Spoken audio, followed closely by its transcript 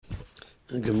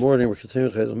Good morning. We're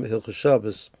continuing Hilchos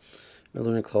Shabbos. We're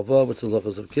learning Klal, which is the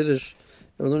halachas of Kiddush,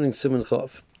 and we're learning Siman.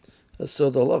 So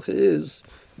the halacha is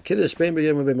Kiddush bein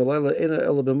b'yom u'bein b'layla eina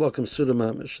ela b'makom Seudah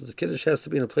mamish. The Kiddush has to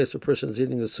be in a place where a person is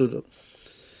eating a Seudah.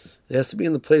 It has to be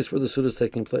in the place where the Seudah is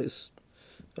taking place.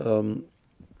 Mikol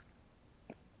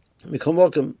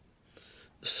makom.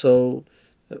 So,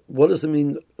 what does it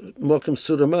mean? Makom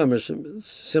Seudah mamish.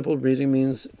 Simple reading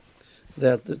means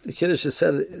that the Kiddush is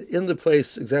set in the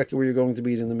place exactly where you're going to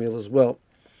be eating the meal as well.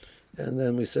 And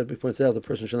then we pointed out the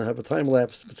person shouldn't have a time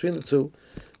lapse between the two,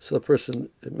 so the person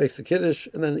makes the Kiddush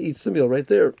and then eats the meal right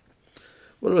there.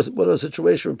 What about a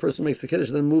situation where a person makes the Kiddush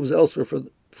and then moves elsewhere for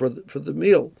the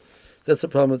meal? That's the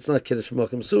problem. It's not Kiddush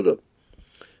Makom Seudah.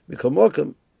 Mikol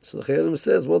Makom. So the Chayyim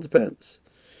says, well, it depends.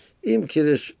 Im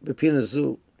Kiddush b'pina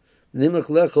zu nimach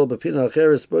lechol b'pina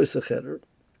acheres boisa cheder.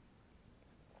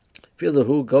 If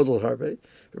a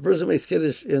person makes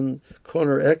Kiddush in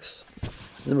corner X,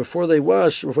 and before they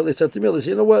start the meal, they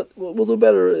say, you know what, we'll do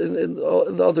better in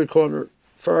the other corner,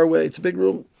 far away. It's a big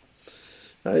room,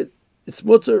 right? It's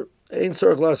mutter, ein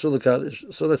tzarich lachzor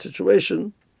l'kaddish. So that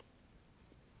situation,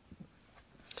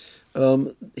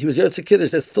 he was yotze Kiddush,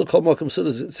 that's still called Makom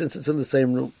Seudah since it's in the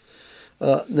same room.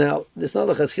 Now, it's not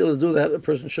lechatchila to do that. A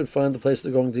person should find the place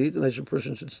they're going to eat, and a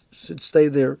person should stay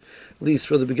there at least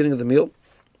for the beginning of the meal.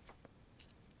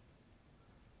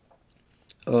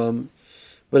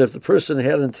 But if the person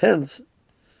had intent,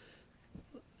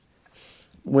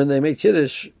 when they make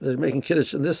Kiddush, they're making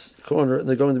Kiddush in this corner and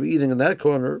they're going to be eating in that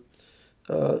corner,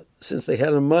 since they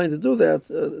had in mind to do that,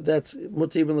 that's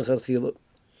mutar ben lechatchila,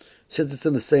 since it's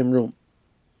in the same room.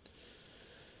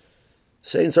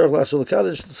 Saying tzarich lachzor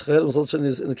l'kaddish,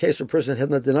 is in the case where a person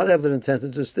did not have that intent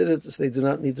and just did it, so they do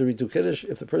not need to redo Kiddush.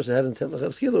 If the person had intent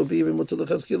lechatchila, it would be even mutar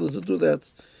lechatchila to do that,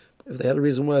 if they had a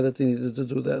reason why that they needed to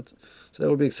do that. So that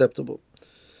would be acceptable.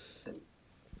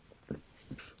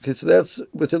 Okay, so that's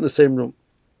within the same room.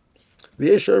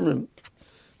 The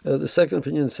second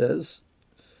opinion says,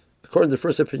 according to the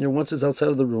first opinion, once it's outside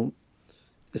of the room,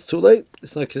 it's too late.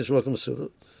 It's not Kiddush Makom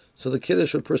Seudah. So the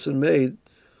Kiddush a person made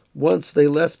once they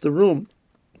left the room,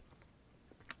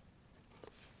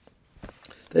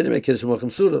 they didn't make Kiddush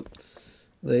Makom Seudah.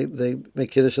 They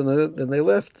make Kiddush and then they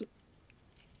left.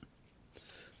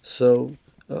 So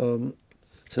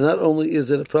not only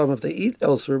is it a problem if they eat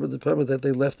elsewhere, but the problem that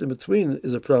they left in between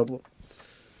is a problem.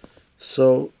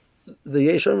 So the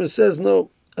Yesharman says, no,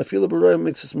 afilu b'roya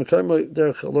mixes mekaymo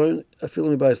derech halon,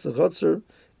 afilu mibayis l'chotzer,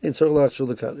 ein tzarich lachzor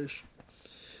l'kaddish.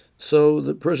 So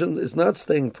the person is not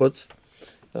staying put,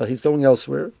 he's going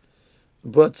elsewhere,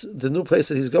 but the new place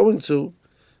that he's going to,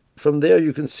 from there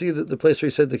you can see the place where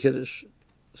he said the Kiddush.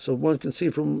 So one can see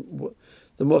from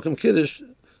the Makom Kiddush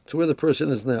to where the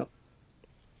person is now.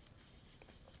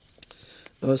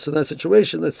 So in that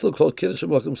situation, that's still called Kiddush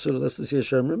Makom Seudah. That's the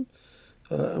Yesharman,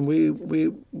 and we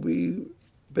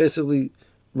basically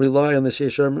rely on this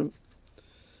Yesharman.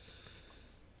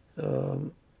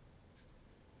 So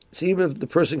even if the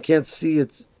person can't see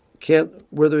it,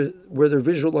 where they're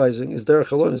visualizing is derech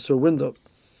halon, it's through a window.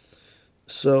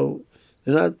 So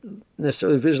they're not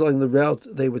necessarily visualizing the route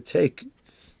they would take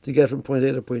to get from point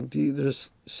A to point B. They're just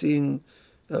seeing,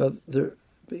 they're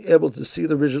able to see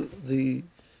the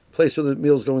place where the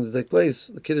meal is going to take place.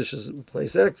 The Kiddush is in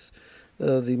place X,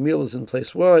 the meal is in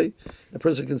place Y. A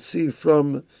person can see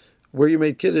from where you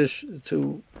made Kiddush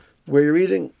to where you're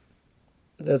eating.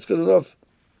 That's good enough.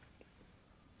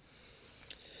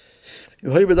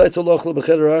 Furthermore,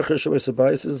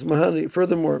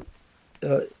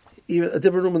 even a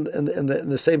different room in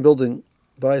the same building,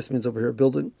 bias means over here,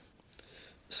 building.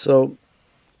 So,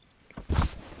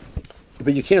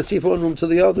 but you can't see from one room to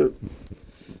the other.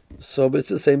 So, but it's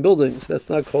the same building, so that's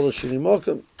not called a shini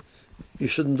makom. You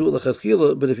shouldn't do it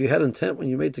lechatchila, but if you had intent when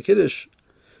you made the Kiddush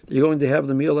that you're going to have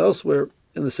the meal elsewhere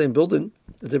in the same building,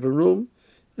 a different room,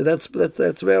 that's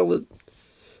valid.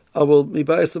 I will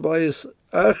mibayis l'bayis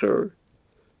acher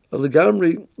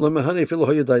legamri lemahani filo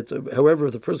hoyadaita. However,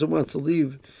 if the person wants to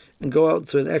leave and go out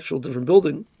to an actual different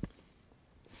building,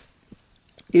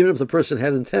 even if the person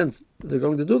had intent they're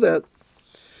going to do that,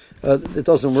 it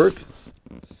doesn't work.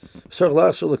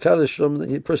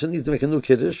 The person needs to make a new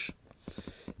Kiddush.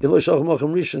 If,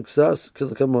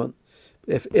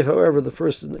 however, the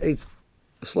person ate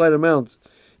a slight amount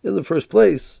in the first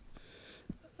place,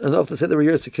 enough to say they were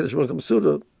yotze Kiddush Makom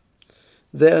Seudah,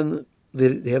 then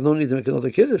they have no need to make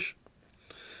another Kiddush.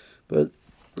 But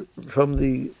from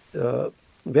the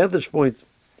vantage point,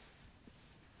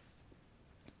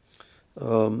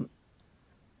 or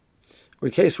a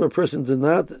case where a person did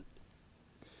not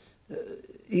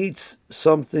eat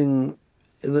something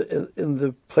in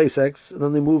the place X, and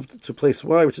then they moved to place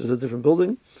Y, which is a different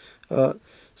building.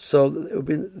 So it would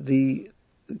be the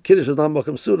Kiddush is not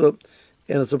Malkum Seudah,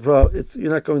 and it's a problem.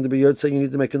 You're not going to be Yod saying you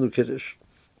need to make a new Kiddush.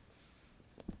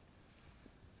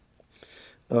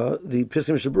 The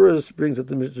Pesach Mishaburas brings that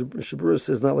the Mishaburas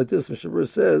says not like this. Mishaburas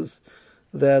says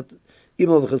that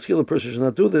even though the Chatzkila person should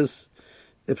not do this,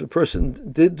 if a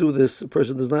person did do this, the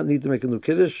person does not need to make a new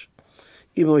Kiddush,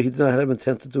 even though he did not have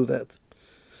intent to do that.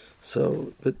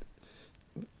 So, but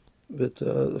the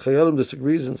Chayalim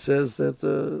disagrees and says that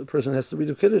the person has to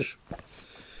redo Kiddush.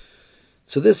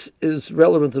 So this is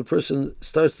relevant. The person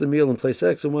starts the meal in place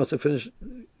X and wants to finish,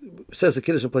 says the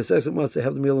Kiddush in place X and wants to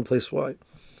have the meal in place Y.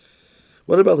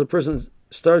 What about the person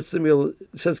starts the meal,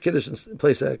 says Kiddush in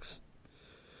place X,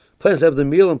 plans to have the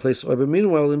meal in place Y, but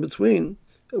meanwhile, in between,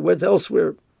 went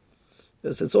elsewhere?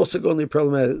 It's also going to be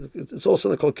problematic. It's also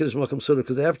not called Kiddush Malkum Seudah,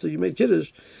 because after you made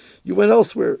Kiddush, you went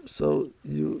elsewhere. So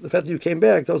the fact that you came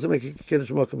back doesn't make it Kiddush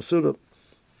Malkum Seudah.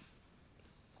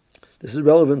 This is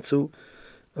relevant to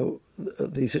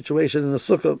the situation in the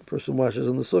sukkah. The person washes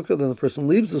in the sukkah, then the person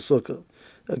leaves the sukkah,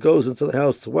 goes into the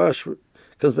house to wash,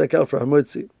 comes back out for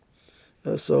hamotzi.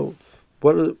 So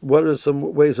what are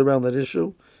some ways around that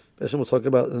issue? We'll talk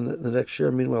about in the next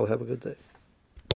year. Meanwhile, have a good day.